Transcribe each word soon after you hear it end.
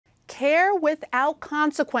care without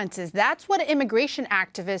consequences. That's what immigration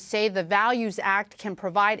activists say the Values Act can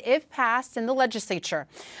provide if passed in the legislature.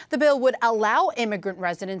 The bill would allow immigrant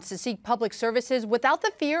residents to seek public services without the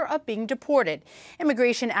fear of being deported.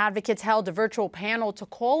 Immigration advocates held a virtual panel to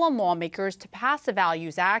call on lawmakers to pass the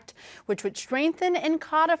Values Act, which would strengthen and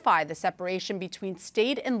codify the separation between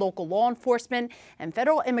state and local law enforcement and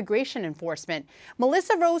federal immigration enforcement.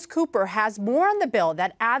 Melissa Rose Cooper has more on the bill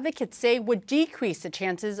that advocates say would decrease the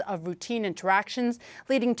chances of routine interactions,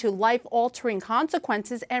 leading to life-altering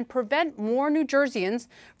consequences and prevent more New Jerseyans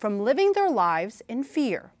from living their lives in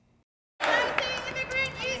fear.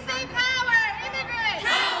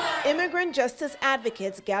 Immigrant justice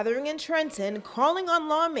advocates gathering in Trenton calling on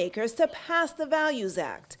lawmakers to pass the Values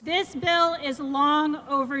Act. This bill is long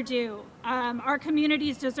overdue. Our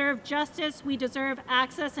communities deserve justice. We deserve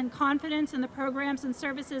access and confidence in the programs and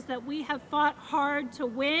services that we have fought hard to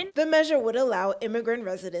win. The measure would allow immigrant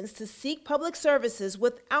residents to seek public services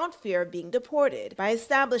without fear of being deported by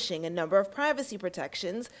establishing a number of privacy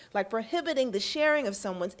protections, like prohibiting the sharing of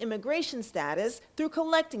someone's immigration status through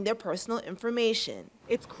collecting their personal information.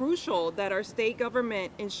 It's crucial that our state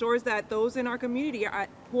government ensures that those in our community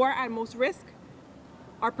who are at most risk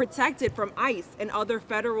are protected from ICE and other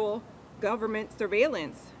federal government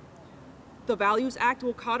surveillance. The Values Act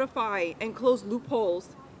will codify and close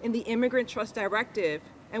loopholes in the Immigrant Trust Directive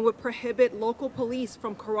and would prohibit local police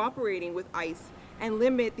from cooperating with ICE and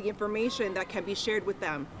limit the information that can be shared with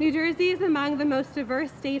them. New Jersey is among the most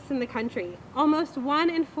diverse states in the country. Almost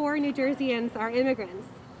 1 in 4 New Jerseyans are immigrants.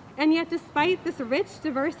 And yet, despite this rich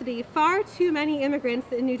diversity, far too many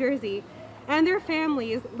immigrants in New Jersey and their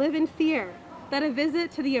families live in fear that a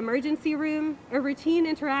visit to the emergency room, a routine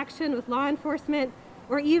interaction with law enforcement,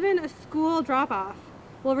 or even a school drop-off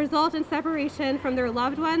will result in separation from their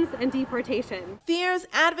loved ones and deportation. Fears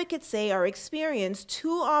advocates say are experienced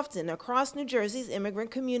too often across New Jersey's immigrant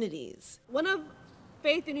communities. One of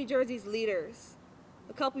Faith in New Jersey's leaders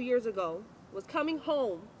a couple years ago was coming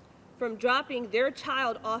home from dropping their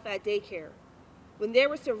child off at daycare when they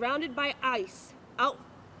were surrounded by ICE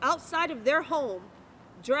outside of their home,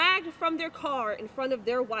 dragged from their car in front of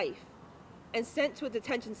their wife, and sent to a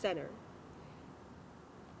detention center.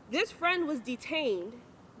 This friend was detained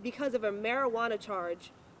because of a marijuana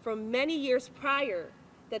charge from many years prior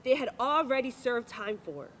that they had already served time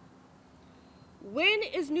for. When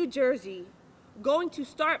is New Jersey going to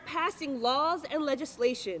start passing laws and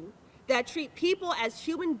legislation that treat people as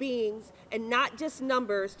human beings and not just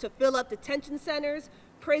numbers to fill up detention centers,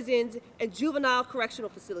 prisons, and juvenile correctional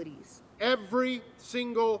facilities? Every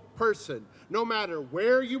single person, no matter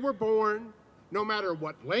where you were born, no matter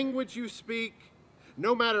what language you speak,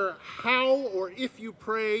 no matter how or if you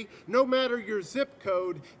pray, no matter your zip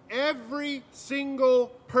code, every single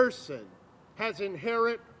person has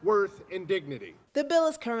inherent worth and dignity. The bill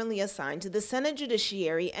is currently assigned to the Senate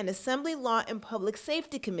Judiciary and Assembly Law and Public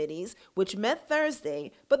Safety Committees, which met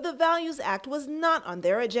Thursday, but the Values Act was not on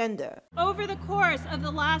their agenda. Over the course of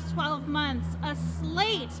the last 12 months, a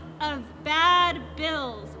slate of bad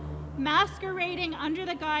bills masquerading under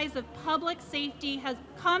the guise of public safety has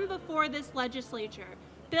come before this legislature.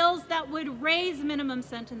 Bills that would raise minimum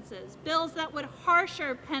sentences, bills that would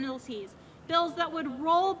harsher penalties, bills that would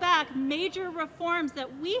roll back major reforms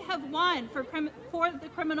that we have won for the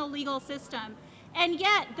criminal legal system. And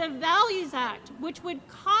yet the Values Act, which would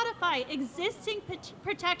codify existing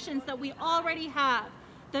protections that we already have,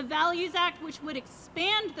 the Values Act, which would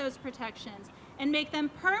expand those protections and make them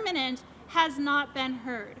permanent, has not been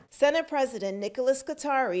heard. Senate President Nicholas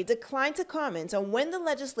Qatari declined to comment on when the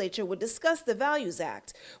legislature would discuss the Values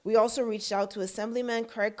Act. We also reached out to Assemblyman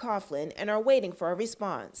Craig Coughlin and are waiting for a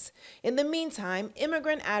response. In the meantime,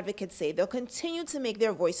 immigrant advocates say they'll continue to make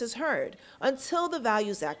their voices heard until the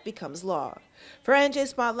Values Act becomes law. For NJ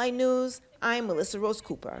Spotlight News, I'm Melissa Rose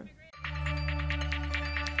Cooper.